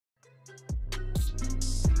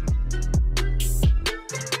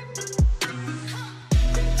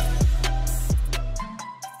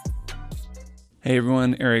Hey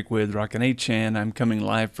everyone, Eric with Rockin' H, and I'm coming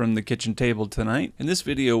live from the kitchen table tonight. In this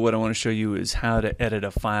video, what I want to show you is how to edit a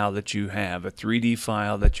file that you have, a 3D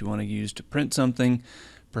file that you want to use to print something.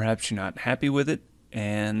 Perhaps you're not happy with it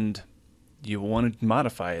and you want to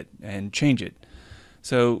modify it and change it.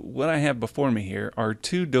 So what I have before me here are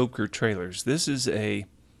two Doker trailers. This is a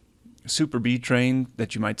Super B train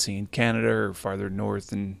that you might see in Canada or farther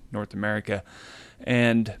north in North America,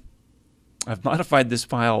 and I've modified this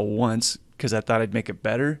file once because I thought I'd make it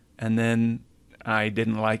better, and then I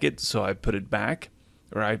didn't like it, so I put it back,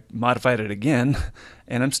 or I modified it again,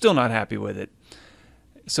 and I'm still not happy with it.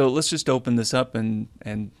 So let's just open this up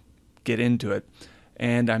and get into it.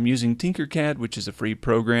 And I'm using Tinkercad, which is a free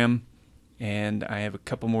program, and I have a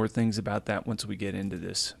couple more things about that once we get into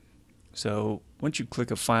this. So once you click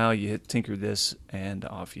a file, you hit Tinker this, and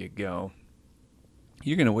off you go.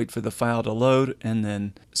 You're going to wait for the file to load, and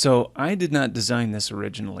then, so I did not design this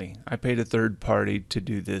originally. I paid a third party to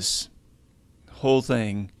do this whole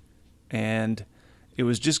thing, and it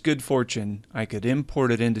was just good fortune. I could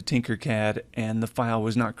import it into Tinkercad, and the file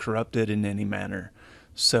was not corrupted in any manner.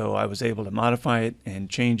 So I was able to modify it and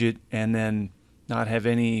change it, and then not have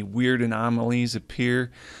any weird anomalies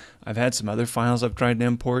appear. I've had some other files I've tried to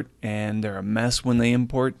import, and they're a mess when they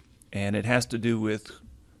import, and it has to do with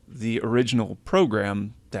the original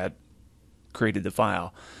program that created the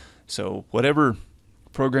file. So whatever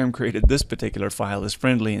program created this particular file is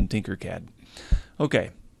friendly in Tinkercad.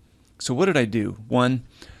 Okay, so what did I do? One,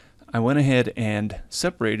 I went ahead and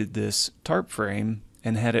separated this tarp frame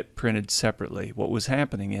and had it printed separately. What was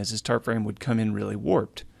happening is this tarp frame would come in really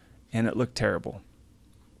warped, and it looked terrible.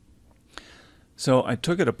 So I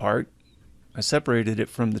took it apart, I separated it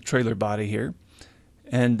from the trailer body here,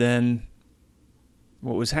 and then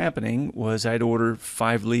what was happening was I'd order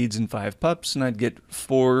 5 leads and 5 pups, and I'd get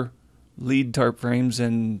 4 lead tarp frames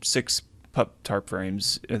and 6 pup tarp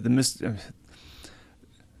frames. The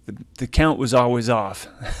count was always off,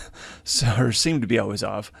 or seemed to be always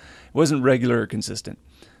off. It wasn't regular or consistent.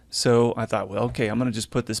 So I thought, well, okay, I'm going to just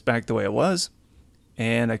put this back the way it was,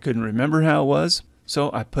 and I couldn't remember how it was, so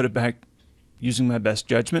I put it back using my best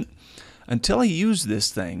judgment until I used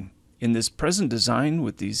this thing in this present design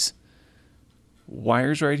with these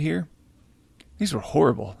wires right here. These were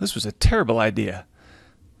horrible. This was a terrible idea.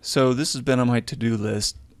 So this has been on my to-do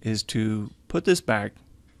list, is to put this back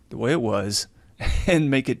the way it was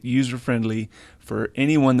and make it user-friendly for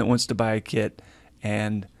anyone that wants to buy a kit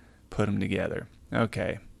and put them together.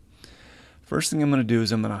 Okay. First thing I'm going to do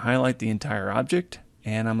is I'm going to highlight the entire object,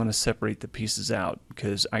 and I'm going to separate the pieces out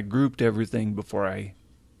because I grouped everything before I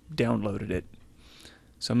downloaded it.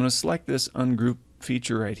 So I'm going to select this ungroup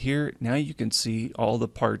feature right here. Now you can see all the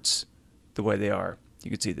parts the way they are.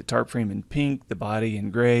 You can see the tarp frame in pink, the body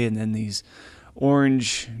in gray, and then these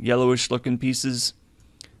orange, yellowish looking pieces.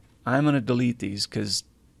 I'm going to delete these because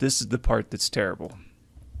this is the part that's terrible.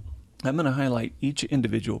 I'm going to highlight each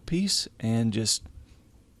individual piece and just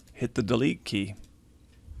hit the delete key.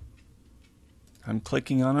 I'm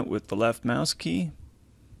clicking on it with the left mouse key,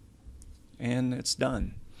 and it's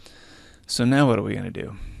done. So now what are we going to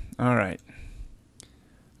do? All right.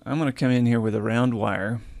 I'm going to come in here with a round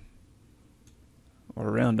wire, or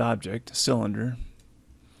a round object, a cylinder.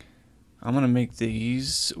 I'm going to make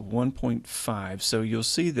these 1.5, so you'll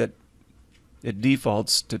see that it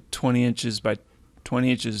defaults to 20 inches by 20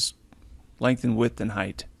 inches length and width and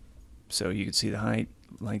height. So you can see the height,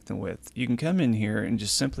 length, and width. You can come in here and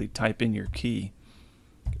just simply type in your key.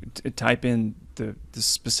 Type in the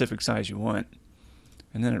specific size you want,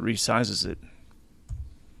 and then it resizes it.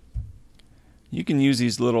 You can use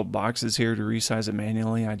these little boxes here to resize it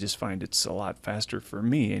manually. I just find it's a lot faster for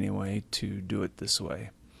me anyway to do it this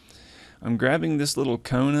way. I'm grabbing this little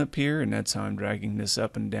cone up here, and that's how I'm dragging this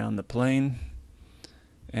up and down the plane.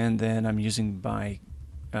 And then I'm using my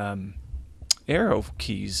arrow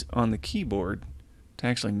keys on the keyboard to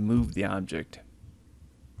actually move the object.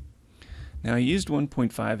 Now I used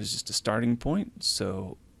 1.5 as just a starting point,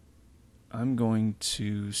 so I'm going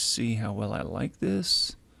to see how well I like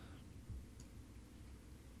this.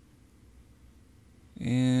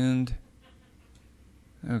 And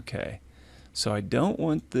okay, so I don't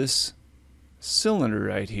want this cylinder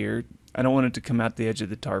right here. I don't want it to come out the edge of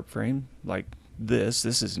the tarp frame like this.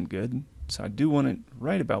 This isn't good. So I do want it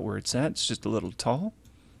right about where it's at. It's just a little tall.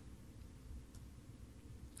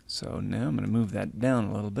 So now I'm going to move that down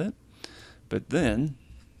a little bit. But then,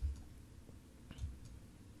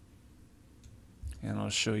 and I'll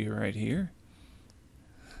show you right here.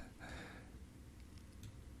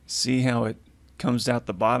 See how it comes out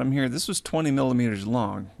the bottom here? This was 20 millimeters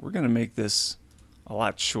long. We're going to make this a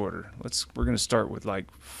lot shorter. We're going to start with like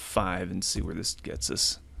 5 and see where this gets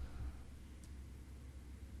us.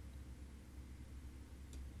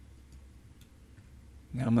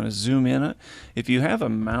 Now I'm going to zoom in. If you have a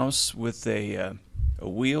mouse with a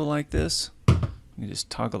wheel like this, you just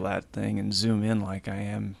toggle that thing and zoom in like I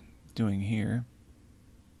am doing here.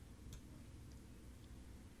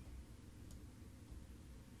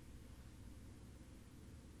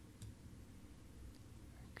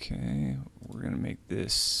 Okay, we're going to make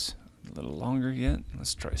this a little longer yet.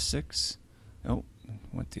 Let's try 6. Oh,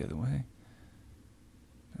 went the other way.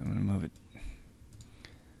 I'm going to move it.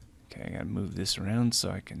 Okay, I got to move this around so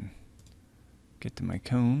I can get to my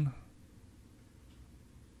cone.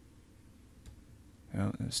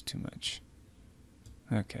 Oh, that's too much.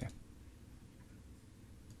 Okay.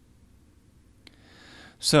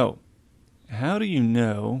 So, how do you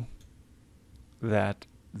know that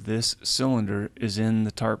this cylinder is in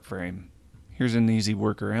the tarp frame? Here's an easy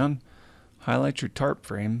workaround. Highlight your tarp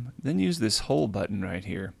frame, then use this hole button right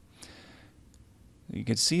here. You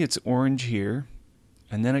can see it's orange here,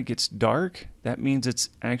 and then it gets dark. That means it's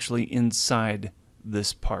actually inside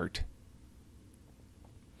this part.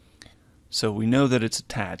 So we know that it's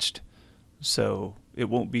attached, so it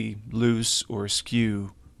won't be loose or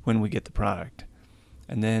askew when we get the product.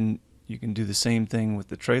 And then you can do the same thing with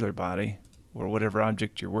the trailer body or whatever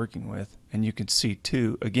object you're working with, and you can see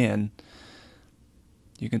too, again,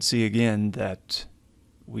 you can see again that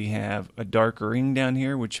we have a dark ring down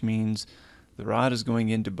here, which means the rod is going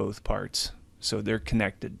into both parts, so they're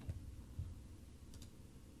connected.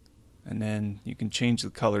 And then you can change the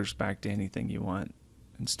colors back to anything you want.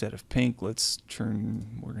 Instead of pink, we're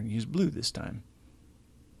going to use blue this time.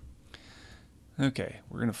 Okay,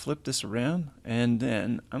 we're going to flip this around, and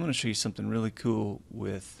then I'm going to show you something really cool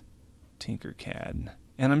with Tinkercad.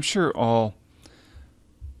 And I'm sure all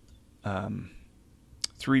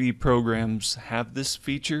 3D programs have this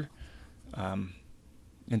feature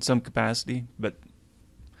in some capacity, but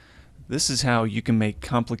this is how you can make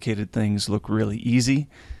complicated things look really easy.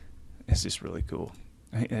 It's just really cool.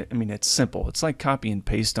 I mean, it's simple. It's like copy and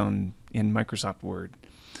paste in Microsoft Word.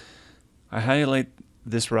 I highlight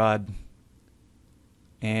this rod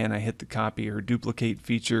and I hit the copy or duplicate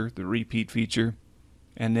feature, the repeat feature,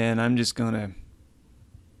 and then I'm just going to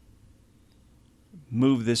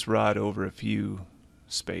move this rod over a few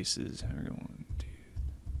spaces. 1, 2,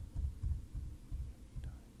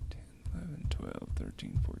 10, 11, 12,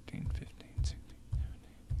 13, 14, 15, 16, 17,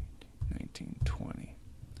 18, 19, 20.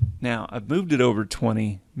 Now, I've moved it over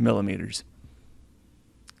 20 millimeters.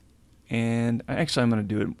 And I'm going to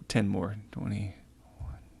do it 10 more. 20,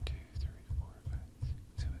 1, 2, 3, 4, 5,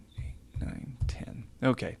 6, 7, 8, 9, 10.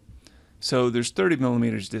 Okay. So there's 30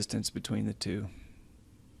 millimeters distance between the two.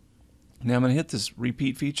 Now I'm going to hit this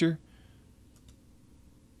repeat feature.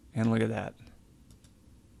 And look at that.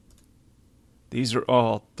 These are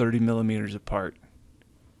all 30 millimeters apart.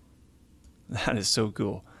 That is so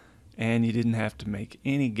cool. And you didn't have to make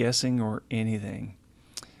any guessing or anything.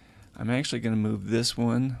 I'm actually going to move this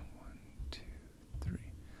one, 1, 2, 3,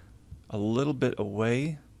 a little bit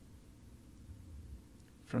away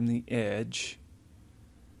from the edge.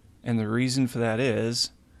 And the reason for that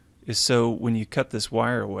is so when you cut this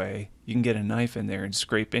wire away, you can get a knife in there and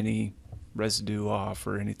scrape any residue off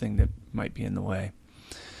or anything that might be in the way.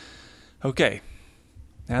 Okay,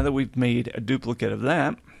 now that we've made a duplicate of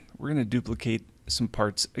that, we're going to duplicate some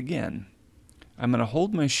parts again. I'm going to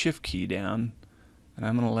hold my shift key down and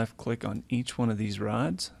I'm going to left click on each one of these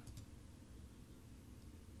rods.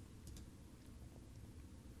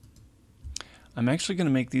 I'm actually going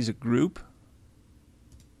to make these a group.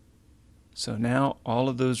 So now all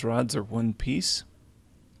of those rods are one piece.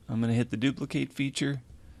 I'm going to hit the duplicate feature,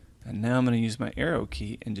 and now I'm going to use my arrow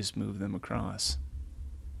key and just move them across.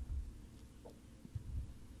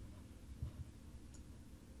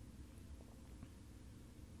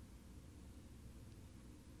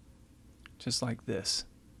 Just like this.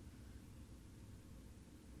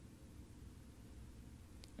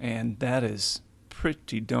 And that is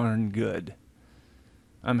pretty darn good.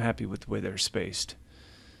 I'm happy with the way they're spaced,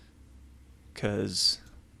 because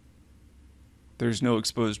there's no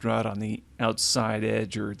exposed rod on the outside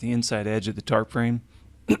edge or the inside edge of the tarp frame.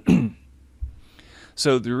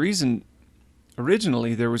 So the reason,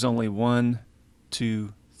 originally there was only 1,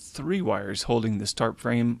 2, 3 wires holding this tarp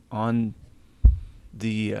frame on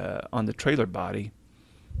the trailer body.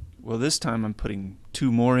 Well, this time I'm putting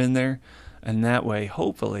 2 more in there, and that way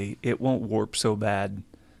hopefully it won't warp so bad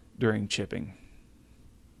during chipping.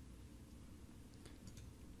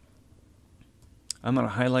 I'm going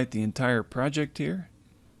to highlight the entire project here.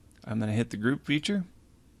 I'm going to hit the group feature.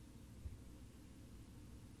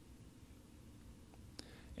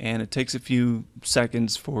 and it takes a few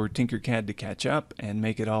seconds for Tinkercad to catch up and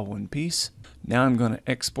make it all one piece. Now I'm going to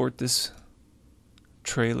export this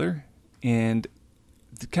trailer, and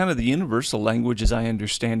kind of the universal language as I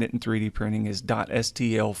understand it in 3D printing is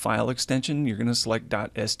 .stl file extension. You're going to select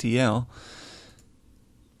 .stl,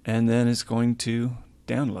 and then it's going to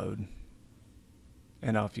download,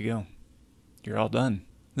 and off you go. You're all done.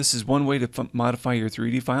 This is one way to modify your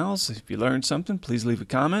 3D files. If you learned something, please leave a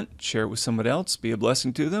comment, share it with someone else, be a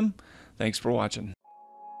blessing to them. Thanks for watching.